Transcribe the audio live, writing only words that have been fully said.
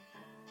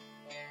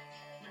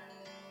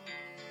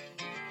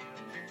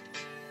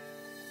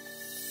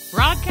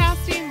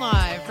Broadcasting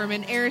live from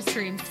an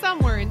Airstream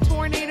somewhere in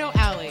Tornado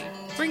Alley,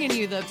 bringing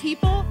you the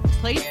people,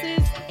 places,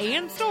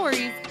 and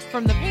stories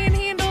from the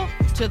Panhandle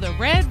to the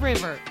Red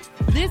River.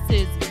 This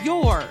is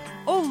your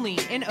Only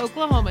in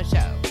Oklahoma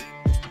show.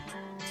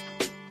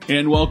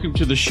 And welcome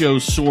to the show,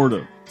 sort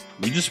of.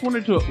 We just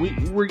wanted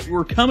to,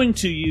 we're coming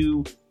to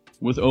you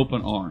with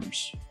open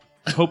arms,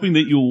 hoping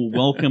that you'll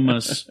welcome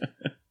us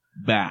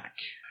back.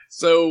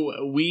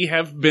 So we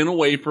have been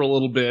away for a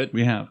little bit.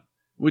 We have.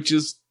 Which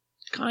is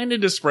kind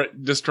of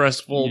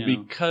distressful Yeah.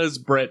 because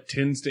Brett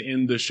tends to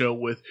end the show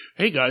with,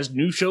 hey guys,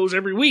 new shows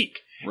every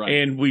week. Right.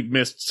 And we've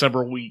missed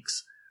several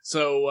weeks.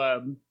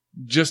 So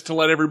just to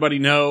let everybody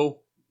know,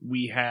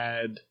 we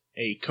had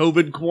a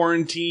COVID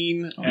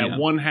quarantine at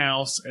one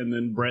house, and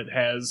then Brett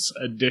has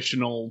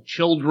additional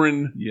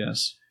children.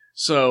 Yes.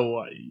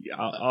 So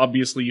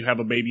obviously you have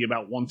a baby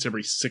about once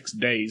every 6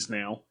 days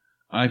now.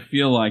 I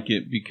feel like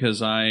it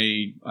because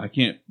I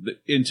can't,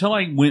 until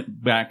I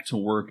went back to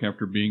work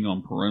after being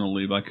on parental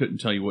leave, I couldn't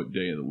tell you what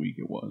day of the week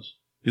it was.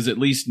 Because at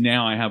least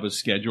now I have a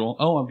schedule.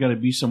 Oh, I've got to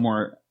be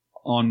somewhere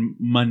on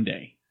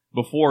Monday.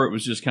 Before it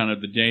was just kind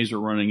of the days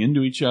are running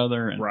into each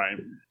other. And Right.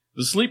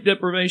 the sleep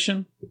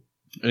deprivation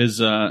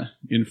is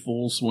in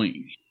full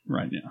swing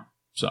right now.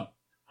 So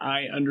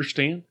I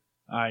understand.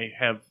 I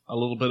have a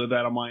little bit of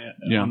that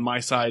on my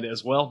side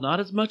as well. Not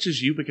as much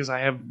as you, because I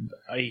have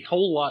a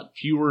whole lot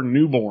fewer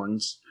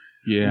newborns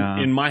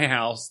in my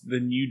house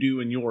than you do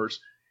in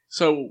yours.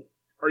 So,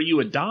 are you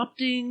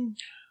adopting?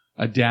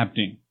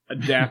 Adapting.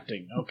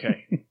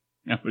 Okay.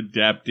 I'm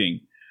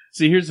adapting.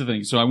 See, here's the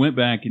thing. So I went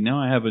back, and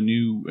now I have a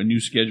new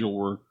schedule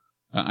where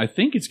I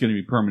think it's going to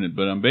be permanent,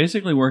 but I'm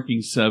basically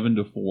working 7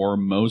 to 4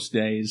 most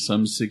days,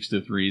 some 6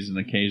 to 3s, and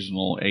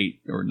occasional 8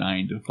 or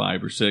 9 to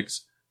 5 or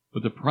 6.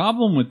 But the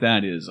problem with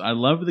that is I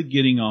love the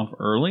getting off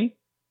early,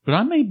 but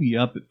I may be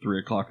up at 3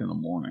 o'clock in the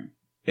morning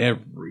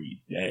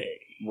every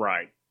day.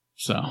 Right.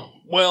 So,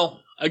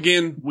 well,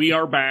 again, we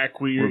are back.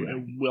 We're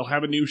back. We'll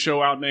have a new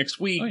show out next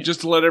week. Oh, yeah.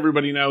 Just to let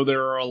everybody know,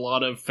 there are a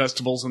lot of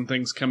festivals and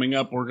things coming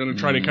up. We're going to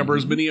try to cover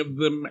as many of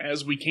them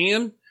as we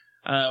can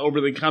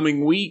over the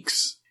coming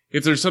weeks.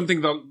 If there's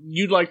something that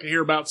you'd like to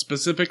hear about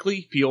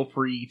specifically, feel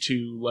free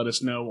to let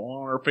us know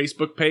on our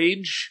Facebook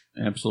page.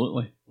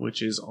 absolutely.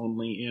 Which is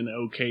Only in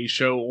OK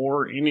Show,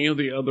 or any of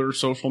the other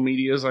social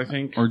medias, I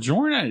think. Or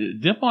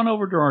dip on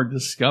over to our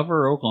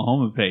Discover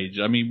Oklahoma page.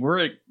 I mean,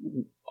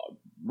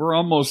 we're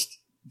almost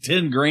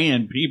 10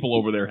 grand people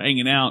over there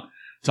hanging out,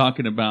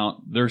 talking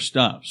about their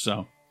stuff.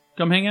 So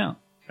come hang out.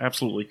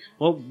 Absolutely.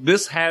 Well,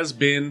 this has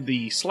been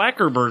the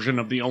slacker version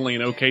of the Only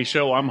in OK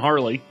Show. I'm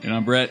Harley. And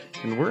I'm Brett.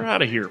 And we're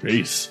out of here.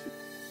 Peace.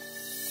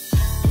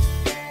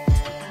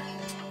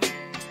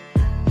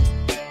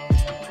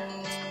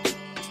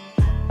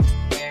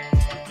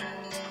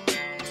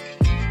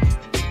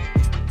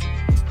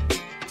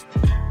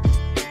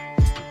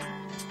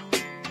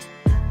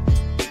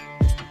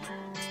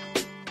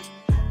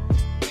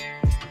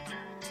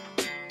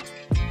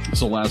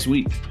 So last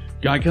week,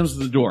 guy comes to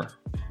the door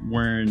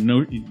wearing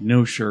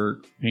no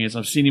shirt, pants.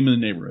 I've seen him in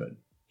the neighborhood.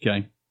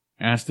 Okay,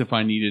 asked if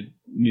I needed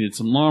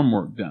some lawn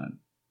work done.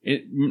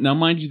 Now,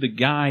 mind you, the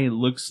guy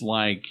looks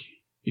like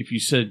if you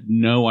said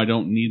no, I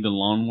don't need the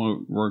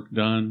lawn work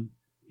done,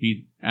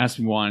 he'd ask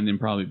me why and then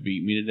probably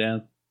beat me to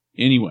death.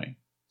 Anyway,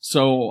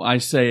 so I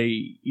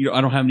say,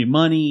 I don't have any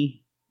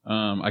money.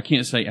 I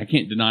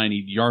can't deny I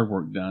need yard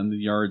work done. The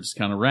yard's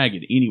kind of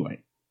ragged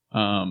anyway,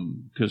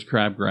 because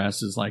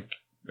crabgrass is like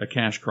a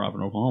cash crop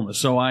in Oklahoma.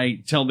 So I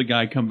tell the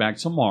guy, come back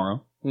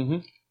tomorrow. Mm-hmm.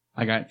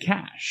 I got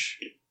cash.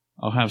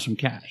 I'll have some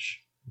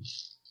cash.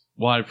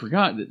 Well, I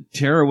forgot that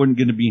Tara wasn't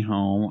going to be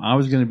home. I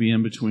was going to be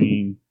in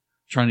between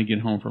trying to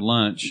get home for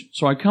lunch.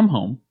 So I come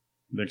home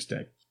next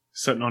day.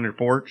 Sitting on your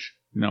porch?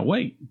 No,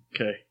 wait.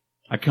 Okay.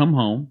 I come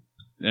home.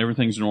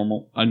 Everything's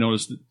normal. I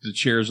notice that the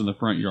chairs in the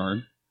front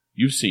yard,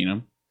 you've seen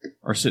them,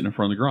 are sitting in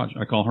front of the garage.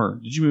 I call her.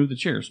 Did you move the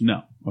chairs?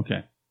 No.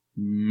 Okay.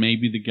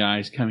 Maybe the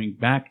guy's coming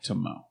back to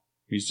mow.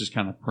 He's just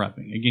kind of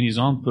prepping. Again, he's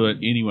on foot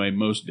anyway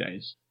most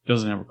days.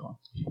 Doesn't have a car.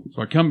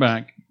 So I come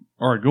back,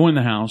 or I go in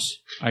the house.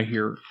 I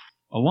hear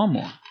a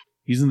lawnmower.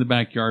 He's in the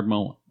backyard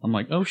mowing. I'm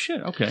like, oh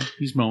shit, okay.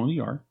 He's mowing the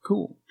yard.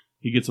 Cool.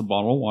 He gets a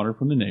bottle of water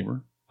from the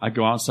neighbor. I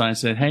go outside and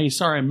said, hey,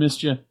 sorry I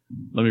missed you.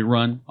 Let me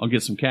run. I'll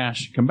get some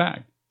cash. Come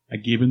back. I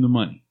give him the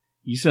money.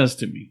 He says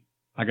to me,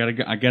 I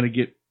gotta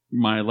get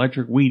my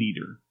electric weed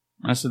eater.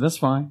 I said, that's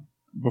fine.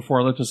 Before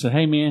I left, I said,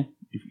 hey man,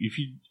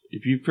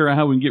 if you figure out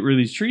how we can get rid of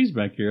these trees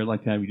back here, I'd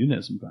like to have you do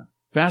that sometime.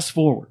 Fast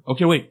forward.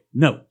 Okay, wait.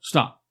 No,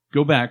 stop.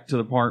 Go back to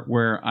the part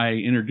where I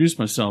introduced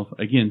myself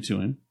again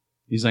to him.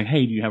 He's like,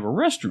 hey, do you have a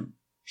restroom?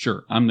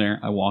 Sure. I'm there.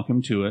 I walk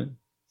him to it.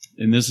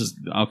 And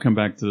I'll come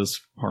back to this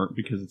part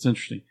because it's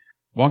interesting.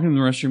 Walking in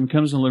the restroom, he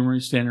comes in the living room,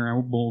 he's standing around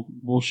with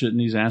bullshit,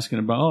 and he's asking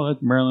about, oh,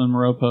 that's Marilyn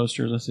Monroe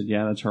posters. I said,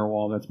 yeah, that's her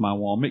wall. That's my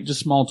wall. Make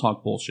just small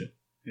talk bullshit.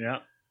 Yeah.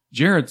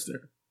 Jared's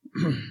there.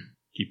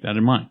 Keep that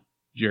in mind.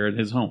 Jared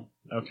is home.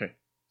 Okay.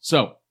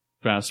 So,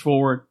 fast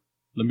forward.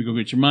 Let me go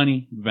get your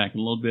money. Be back in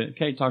a little bit.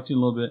 Okay, talk to you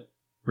in a little bit.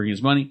 Bring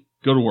his money.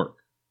 Go to work.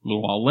 A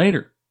little while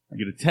later, I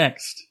get a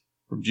text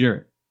from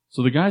Jared.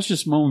 So the guy's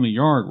just mowing the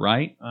yard,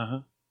 right? Uh-huh.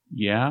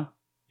 Yeah.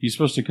 He's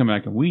supposed to come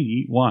back and weed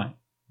eat. Why?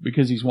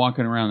 Because he's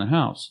walking around the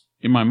house.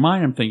 In my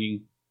mind, I'm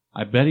thinking,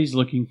 I bet he's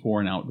looking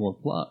for an outdoor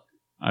plug.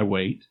 I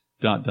wait, ...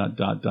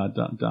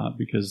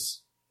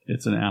 because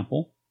it's an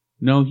apple.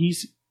 No,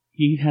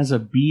 he has a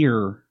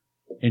beer,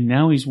 and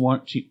now he's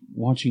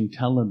watching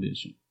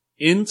television.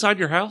 Inside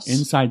your house?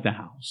 Inside the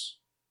house.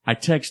 I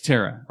text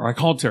Tara, or I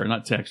called Tara,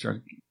 not text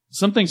her.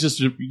 Some things just,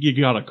 you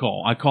gotta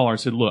call. I call her, I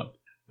said, look,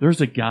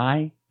 there's a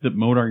guy that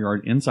mowed our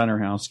yard inside our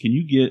house. Can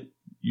you get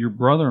your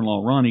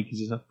brother-in-law, Ronnie, because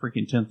he's a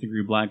freaking 10th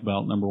degree black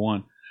belt, number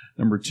one.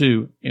 Number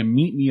two, and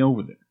meet me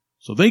over there.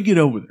 So they get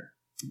over there.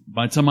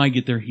 By the time I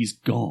get there, he's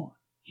gone.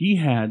 He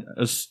had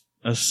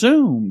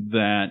assumed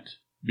that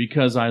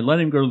because I let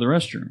him go to the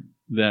restroom,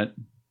 that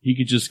he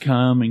could just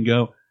come and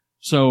go.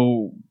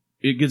 So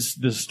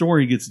the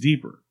story gets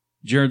deeper.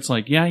 Jared's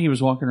like, yeah, he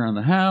was walking around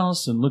the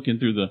house and looking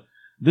through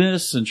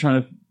this and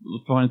trying to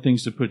find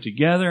things to put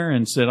together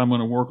and said, I'm going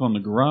to work on the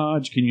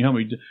garage. Can you help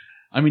me?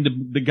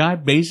 The guy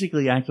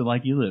basically acted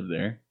like he lived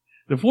there.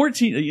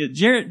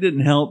 Jared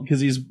didn't help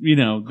because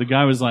the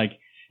guy was like,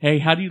 hey,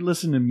 how do you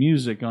listen to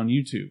music on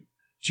YouTube?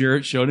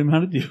 Jared showed him how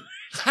to do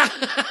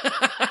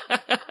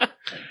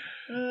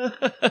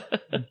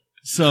it.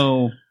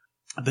 So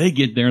they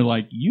get there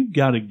like, you've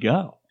got to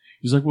go.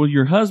 He's like, well,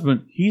 your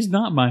husband, he's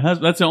not my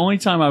husband. That's the only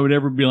time I would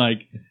ever be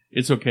like,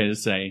 it's okay to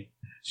say.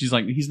 She's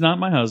like, he's not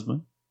my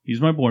husband.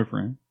 He's my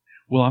boyfriend.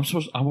 Well, I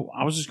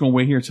was just going to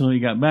wait here until he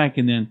got back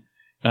and then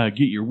get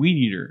your weed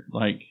eater.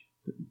 Like,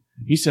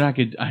 he said I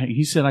could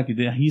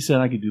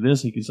do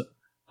this.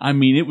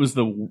 It was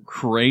the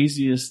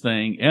craziest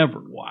thing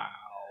ever. Wow.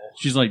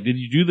 She's like, did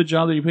you do the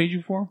job that he paid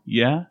you for?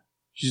 Yeah.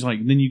 She's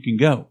like, then you can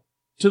go.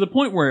 To the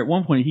point where at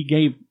one point he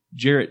gave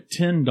Jarrett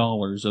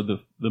 $10 of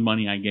the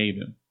money I gave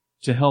him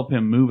to help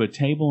him move a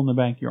table in the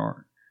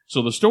backyard.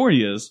 So the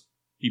story is,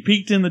 he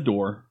peeked in the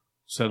door,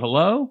 said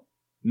hello,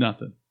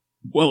 nothing.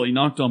 Well, he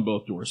knocked on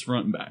both doors,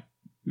 front and back.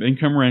 Then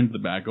come around to the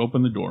back,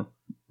 opened the door.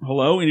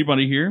 Hello,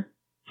 anybody here?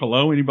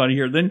 Hello, anybody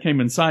here? Then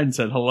came inside and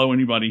said, hello,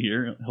 anybody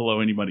here?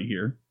 Hello, anybody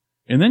here?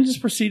 And then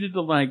just proceeded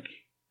to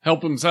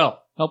help himself.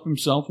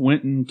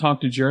 Went and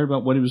talked to Jared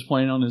about what he was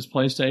playing on his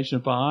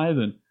PlayStation 5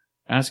 and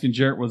asking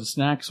Jared where the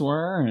snacks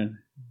were. And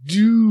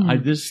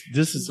dude, this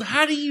is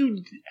how do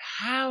you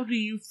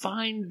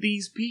find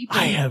these people?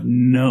 I have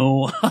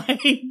no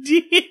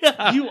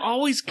idea. You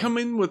always come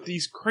in with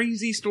these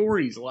crazy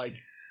stories.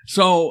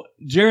 So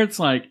Jared's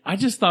like, I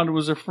just thought it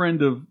was a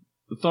friend of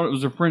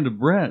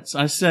Brett's.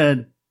 I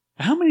said,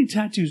 how many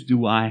tattoos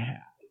do I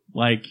have?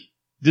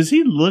 Does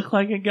he look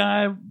like a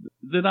guy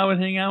that I would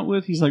hang out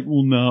with? He's like,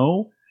 well,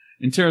 no.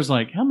 And Tara's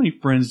like, how many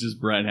friends does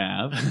Brett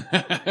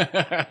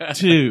have?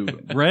 2.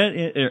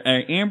 Brett,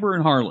 Amber,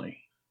 and Harley.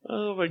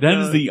 Oh my God. That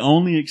is the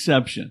only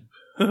exception.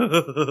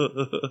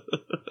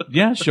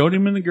 Yeah, showed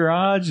him in the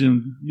garage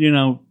and,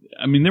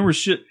 there was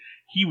shit.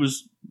 He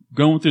was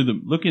going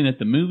through looking at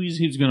the movies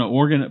he was going to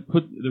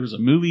there was a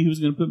movie he was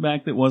going to put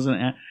back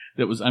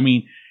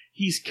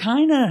he's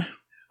kind of,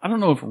 I don't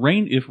know if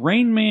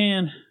Rain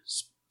Man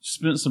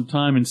spent some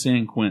time in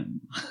San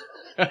Quentin.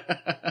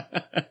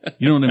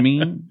 You know what I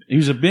mean? He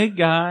was a big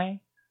guy.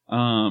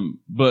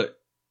 But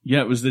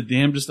yeah, it was the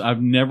damnedest.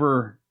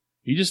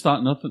 He just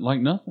thought nothing.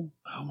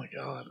 Oh my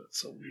God, that's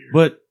so weird.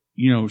 But,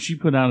 she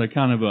put out a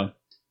kind of an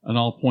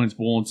all points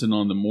bulletin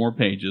on the more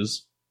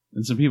pages.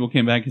 And some people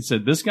came back and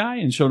said, this guy,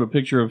 and showed a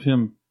picture of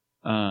him,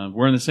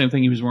 wearing the same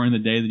thing he was wearing the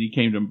day that he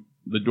came to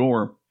the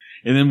door.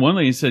 And then one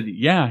lady said,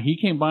 yeah, he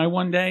came by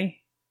one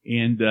day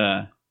and,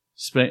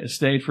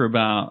 stayed for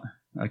about,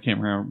 I can't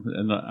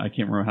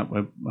remember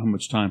how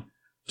much time.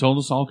 Told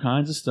us all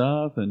kinds of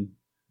stuff, and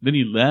then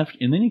he left,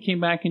 and then he came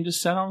back and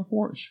just sat on the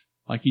porch,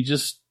 like he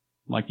just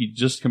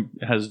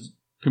has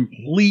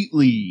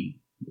completely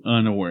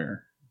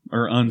unaware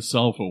or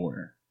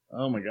unself-aware.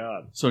 Oh my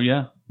God! So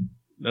yeah,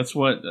 that's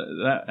what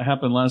that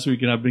happened last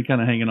week, and I've been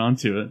kind of hanging on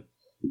to it.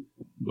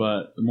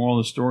 But the moral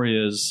of the story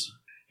is,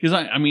 because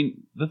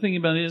the thing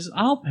about it is,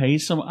 I'll pay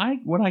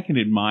what I can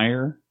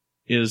admire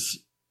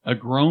is a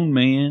grown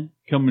man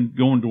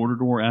going door to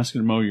door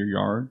asking to mow your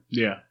yard.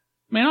 Yeah.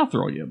 Man, I'll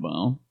throw you a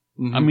bone.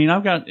 Mm-hmm.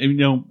 I've got,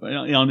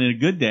 on a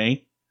good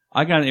day,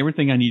 I got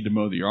everything I need to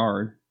mow the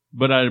yard,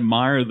 but I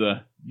admire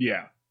the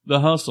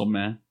hustle,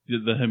 man.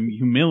 The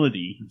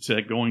humility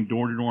to going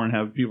door to door and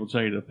have people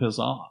tell you to piss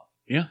off.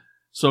 Yeah.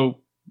 So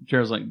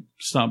Tara's like,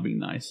 stop being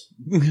nice.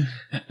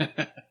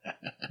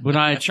 But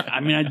I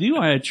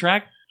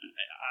attract,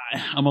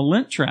 I'm a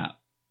lint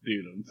trap.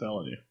 Dude, I'm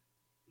telling you.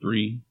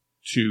 3,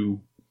 2,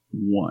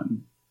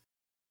 1.